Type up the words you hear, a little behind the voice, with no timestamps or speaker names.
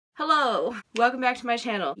Hello! Welcome back to my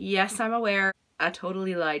channel. Yes, I'm aware I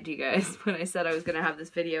totally lied to you guys when I said I was gonna have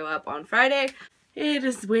this video up on Friday. It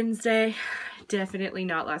is Wednesday. Definitely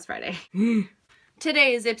not last Friday.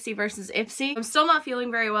 Today is IPSY versus IPSY. I'm still not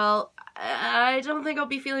feeling very well. I don't think I'll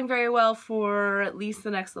be feeling very well for at least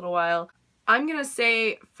the next little while. I'm gonna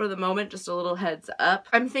say, for the moment, just a little heads up.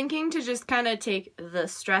 I'm thinking to just kind of take the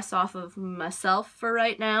stress off of myself for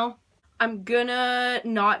right now. I'm gonna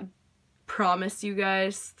not promise you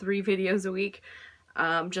guys 3 videos a week,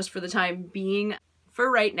 just for the time being. For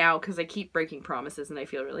right now, because I keep breaking promises and I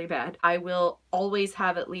feel really bad. I will always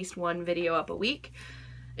have at least 1 video up a week.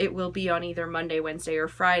 It will be on either Monday, Wednesday, or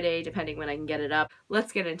Friday, depending when I can get it up.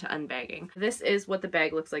 Let's get into unbagging. This is what the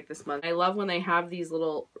bag looks like this month. I love when they have these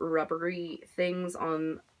little rubbery things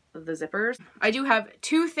on the zippers. I do have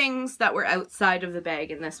 2 things that were outside of the bag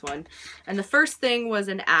in this one. And the first thing was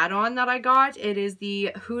an add-on that I got. It is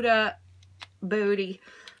the Huda Beauty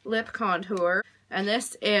Lip Contour. And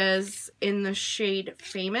this is in the shade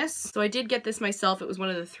Famous. So I did get this myself. It was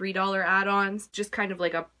one of the $3 add-ons. Just kind of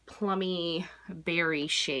like a plummy berry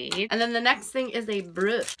shade. And then the next thing is a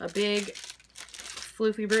brush. A big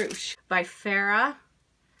floofy brush by Farah.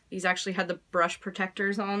 These actually had the brush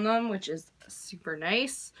protectors on them, which is super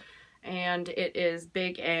nice. And it is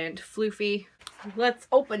big and floofy. Let's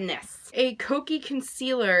open this. A Kokie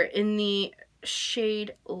concealer in the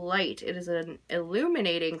shade Light. It is an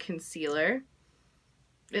illuminating concealer.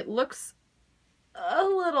 It looks a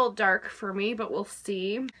little dark for me, but we'll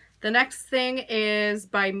see. The next thing is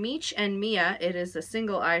by Meech and Mia. It is a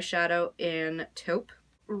single eyeshadow in taupe.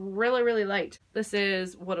 Really, really light. This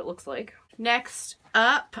is what it looks like. Next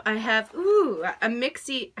up, I have, a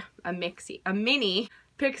mini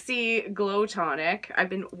Pixie Glow Tonic. I've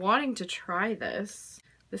been wanting to try this.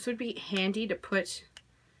 This would be handy to put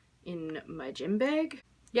in my gym bag.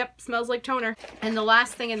 Yep, smells like toner. And the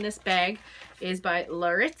last thing in this bag is by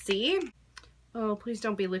Laritzi. Oh, please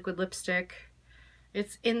don't be liquid lipstick.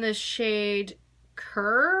 It's in the shade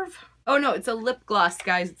Curve. Oh no, it's a lip gloss,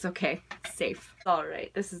 guys. It's okay. It's safe. All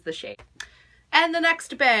right, this is the shade. And the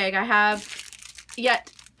next bag, I have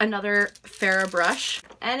yet another Farah brush.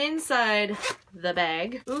 And inside the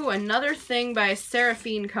bag, another thing by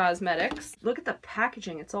Seraphine Cosmetics. Look at the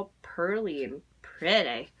packaging. It's all pearly and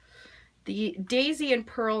pretty. The Daisy and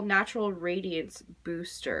Pearl Natural Radiance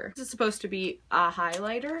Booster. This is supposed to be a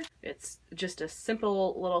highlighter. It's just a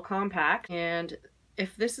simple little compact. And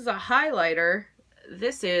if this is a highlighter,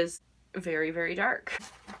 this is very, very dark.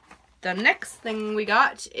 The next thing we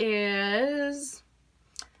got is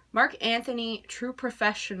Marc Anthony True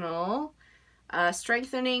Professional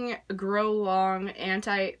Strengthening Grow Long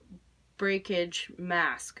Anti-Breakage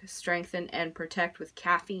Mask. Strengthen and protect with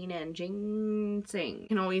caffeine and ginseng. You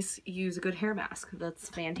can always use a good hair mask. That's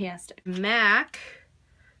fantastic. MAC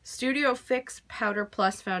Studio Fix Powder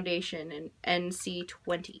Plus Foundation in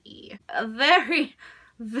NC20. A very,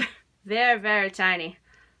 very, very tiny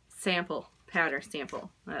sample. Powder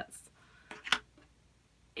sample. That's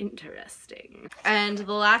interesting. And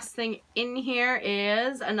the last thing in here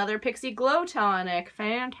is another Pixie Glow Tonic.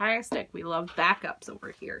 Fantastic. We love backups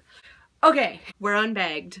over here. Okay, we're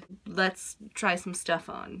unbagged. Let's try some stuff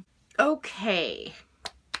on. Okay.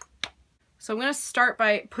 So I'm going to start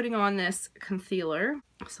by putting on this concealer.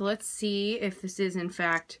 So let's see if this is in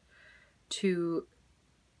fact too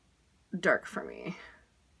dark for me.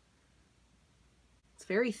 It's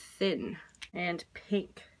very thin and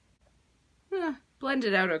pink.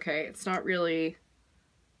 Blended out okay. It's not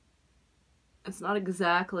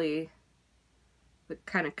exactly the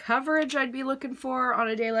kind of coverage I'd be looking for on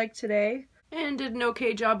a day like today, and did an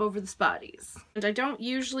okay job over the spotties. And I don't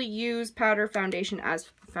usually use powder foundation as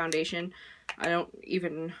foundation. I don't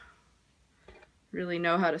even really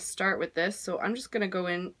know how to start with this, so I'm just gonna go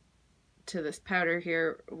in to this powder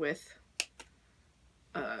here with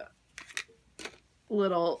a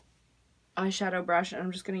little eyeshadow brush, and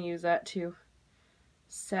I'm just gonna use that to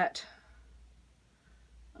set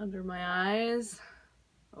under my eyes.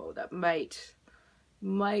 Oh, that might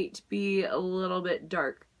be a little bit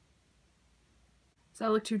dark. Does that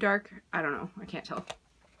look too dark? I don't know. I can't tell.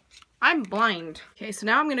 I'm blind. Okay, so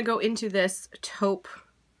now I'm gonna go into this taupe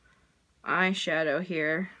eyeshadow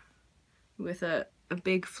here with a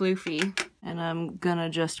big floofy, and I'm gonna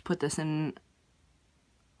just put this in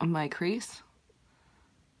my crease.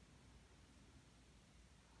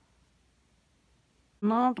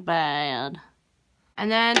 Not bad. And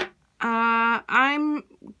then I'm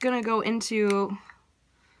gonna go into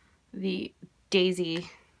the Daisy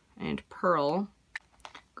and Pearl.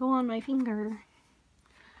 Go on my finger.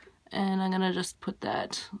 And I'm gonna just put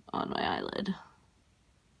that on my eyelid.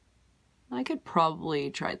 I could probably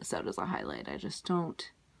try this out as a highlight. I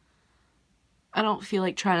don't feel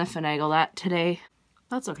like trying to finagle that today.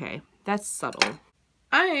 That's okay. That's subtle.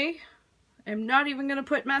 I am not even gonna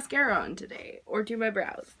put mascara on today or do my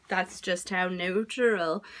brows. That's just how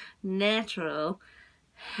natural.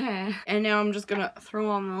 And now I'm just gonna throw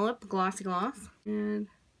on the lip glossy gloss. And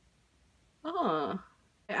I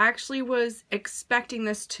actually was expecting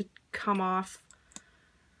this to come off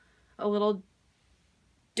a little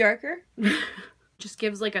darker. Just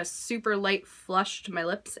gives like a super light flush to my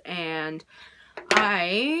lips, and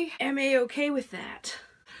I am a-okay with that.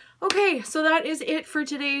 Okay, so that is it for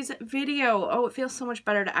today's video. Oh, it feels so much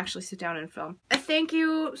better to actually sit down and film. Thank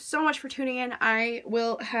you so much for tuning in. I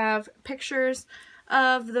will have pictures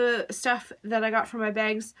of the stuff that I got from my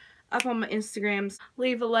bags up on my Instagrams.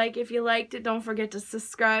 Leave a like if you liked it. Don't forget to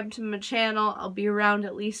subscribe to my channel. I'll be around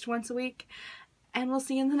at least once a week. And we'll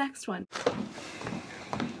see you in the next one.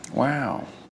 Wow.